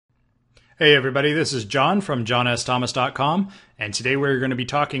Hey everybody, this is John from johnsThomas.com, and today we're going to be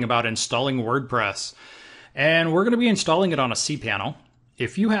talking about installing WordPress. And we're going to be installing it on a cPanel.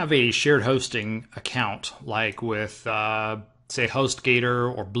 If you have a shared hosting account, like with, say,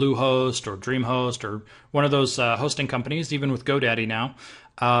 HostGator or Bluehost or DreamHost or one of those hosting companies, even with GoDaddy now,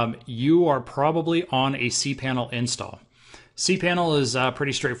 you are probably on a cPanel install. cPanel is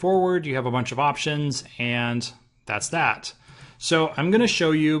pretty straightforward. You have a bunch of options, and that's that. So I'm going to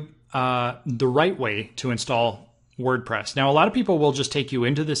show you the right way to install WordPress. Now, a lot of people will just take you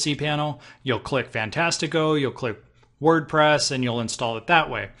into the cPanel. You'll click Fantastico, you'll click WordPress, and you'll install it that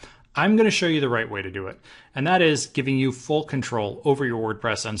way. I'm going to show you the right way to do it, and that is giving you full control over your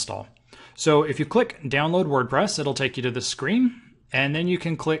WordPress install. So if you click Download WordPress, it'll take you to the screen, and then you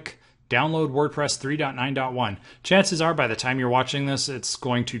can click Download WordPress 3.9.1. Chances are by the time you're watching this, it's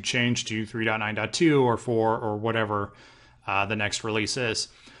going to change to 3.9.2 or 4 or whatever the next release is.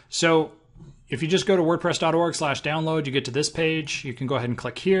 So if you just go to wordpress.org/download, you get to this page. You can go ahead and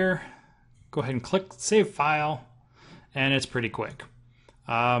click here. Go ahead and click Save File, and it's pretty quick.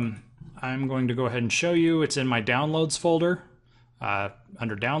 I'm going to go ahead and show you. It's in my Downloads folder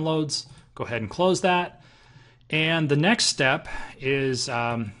under Downloads. Go ahead and close that. And the next step is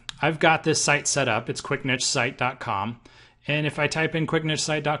I've got this site set up. It's quicknichesite.com. And if I type in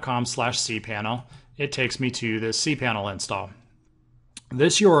quicknichesite.com/cPanel, it takes me to the cPanel install.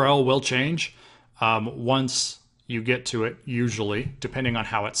 This URL will change once you get to it, usually, depending on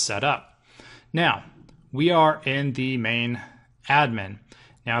how it's set up. Now, we are in the main admin.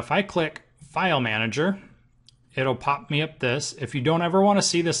 Now, if I click File Manager, it'll pop me up this. If you don't ever want to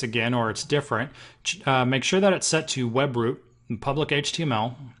see this again or it's different, make sure that it's set to web root and public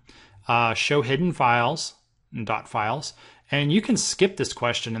HTML, show hidden files and .files, and you can skip this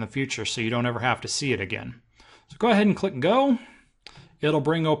question in the future so you don't ever have to see it again. So go ahead and click Go. It'll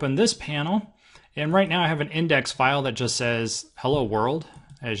bring open this panel, and right now I have an index file that just says Hello World,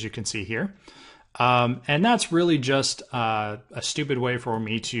 as you can see here. And that's really just a stupid way for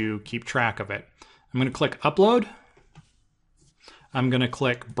me to keep track of it. I'm going to click Upload. I'm going to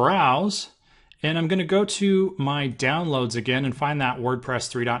click Browse, and I'm going to go to my downloads again and find that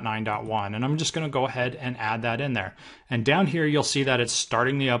WordPress 3.9.1, and I'm just going to go ahead and add that in there. And down here you'll see that it's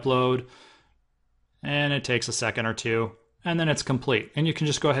starting the upload, and it takes a second or two, and then it's complete. And you can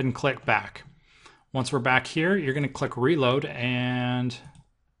just go ahead and click back. Once we're back here, you're going to click Reload, and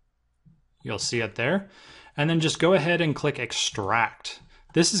you'll see it there. And then just go ahead and click Extract.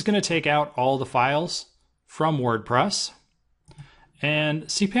 This is going to take out all the files from WordPress. And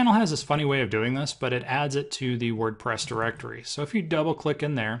cPanel has this funny way of doing this, but it adds it to the WordPress directory. So if you double click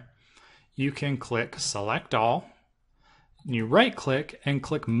in there, you can click Select All. You right click and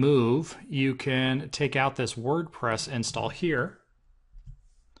click Move. You can take out this WordPress install here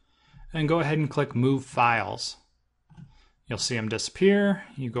and go ahead and click Move Files. You'll see them disappear.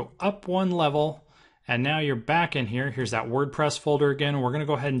 You go up one level, and now you're back in here. Here's that WordPress folder again. We're going to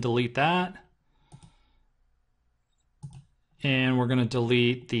go ahead and delete that. And we're going to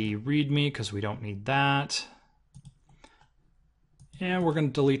delete the README because we don't need that. And we're going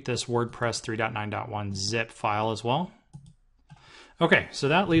to delete this WordPress 3.9.1 zip file as well. Okay, so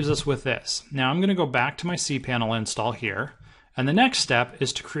that leaves us with this. Now I'm going to go back to my cPanel install here. And the next step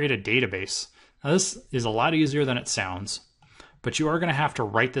is to create a database. Now this is a lot easier than it sounds, but you are going to have to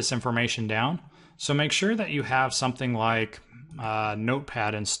write this information down. So make sure that you have something like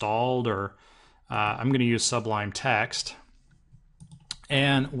Notepad installed, or I'm going to use Sublime Text.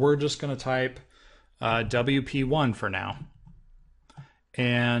 And we're just going to type WP1 for now.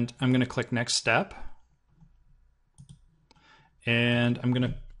 And I'm going to click Next Step. And I'm going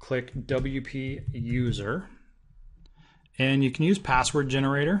to click WP User. And you can use Password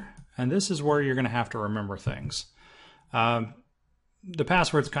Generator. And this is where you're going to have to remember things. The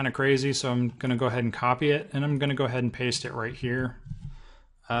password's kind of crazy, so I'm going to go ahead and copy it. And I'm going to go ahead and paste it right here.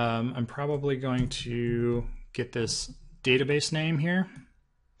 I'm probably going to get this database name here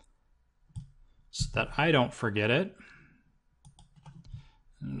so that I don't forget it.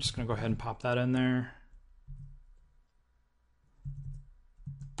 I'm just going to go ahead and pop that in there.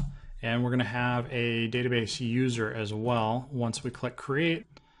 And we're going to have a database user as well once we click Create.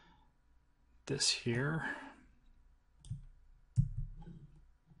 This here.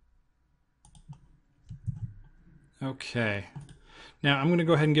 Okay. Now I'm going to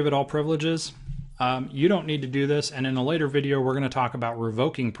go ahead and give it all privileges. You don't need to do this, and in a later video we're going to talk about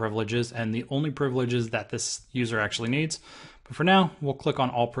revoking privileges and the only privileges that this user actually needs. But for now, we'll click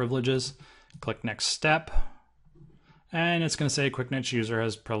on all privileges, click Next Step, and it's going to say Quick Niche user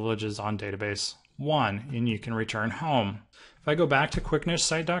has privileges on database 1, and you can return home. If I go back to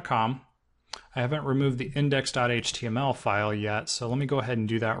quicknichesite.com, I haven't removed the index.html file yet, so let me go ahead and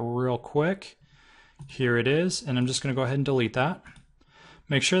do that real quick. Here it is, and I'm just going to go ahead and delete that.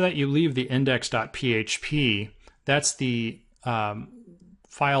 Make sure that you leave the index.php. That's the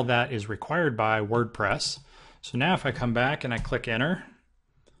file that is required by WordPress. So now if I come back and I click enter,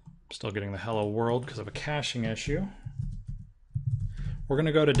 I'm still getting the hello world because of a caching issue. We're going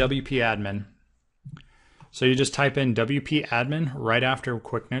to go to WP admin. So you just type in WP admin right after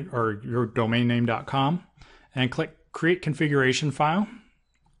QuickNet or your domainname.com and click create configuration file.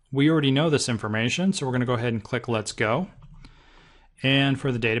 We already know this information, so we're going to go ahead and click let's go. And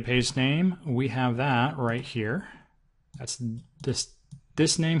for the database name, we have that right here. That's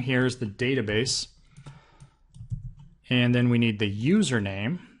this name here is the database. And then we need the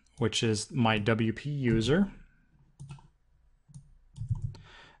username, which is my WP user.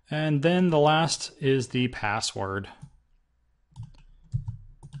 And then the last is the password.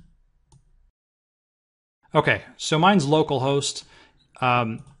 Okay, so mine's localhost.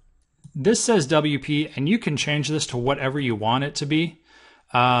 This says WP, and you can change this to whatever you want it to be.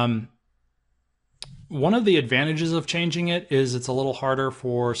 One of the advantages of changing it is it's a little harder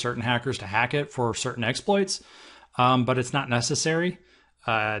for certain hackers to hack it for certain exploits, but it's not necessary.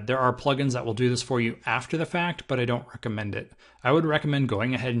 There are plugins that will do this for you after the fact, but I don't recommend it. I would recommend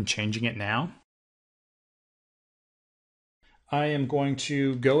going ahead and changing it now. I am going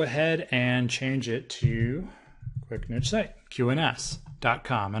to go ahead and change it to quick niche site,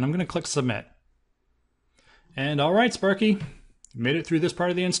 qns.com, and I'm going to click submit. And all right, Sparky, made it through this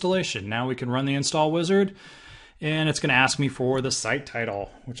part of the installation. Now we can run the install wizard, and it's going to ask me for the site title,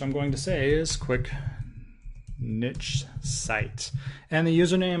 which I'm going to say is quick niche site. And the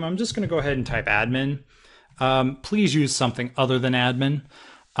username, I'm just going to go ahead and type admin. Please use something other than admin.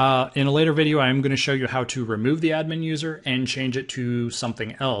 In a later video, I'm going to show you how to remove the admin user and change it to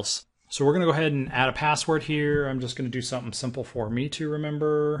something else. So we're going to go ahead and add a password here. I'm just going to do something simple for me to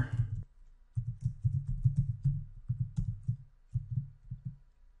remember.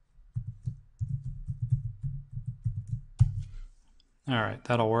 All right,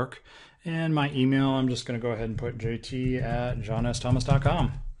 that'll work. And my email, I'm just going to go ahead and put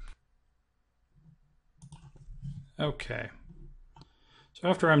jt@johnsThomas.com. Okay. So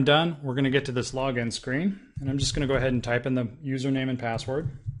after I'm done, we're going to get to this login screen, and I'm just going to go ahead and type in the username and password.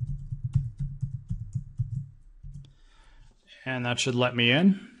 And that should let me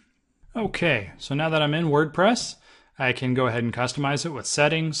in. Okay, so now that I'm in WordPress, I can go ahead and customize it with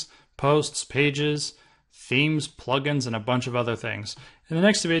settings, posts, pages, themes, plugins, and a bunch of other things. In the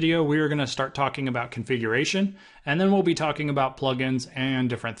next video, we are going to start talking about configuration, and then we'll be talking about plugins and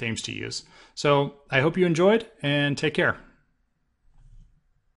different themes to use. So I hope you enjoyed, and take care.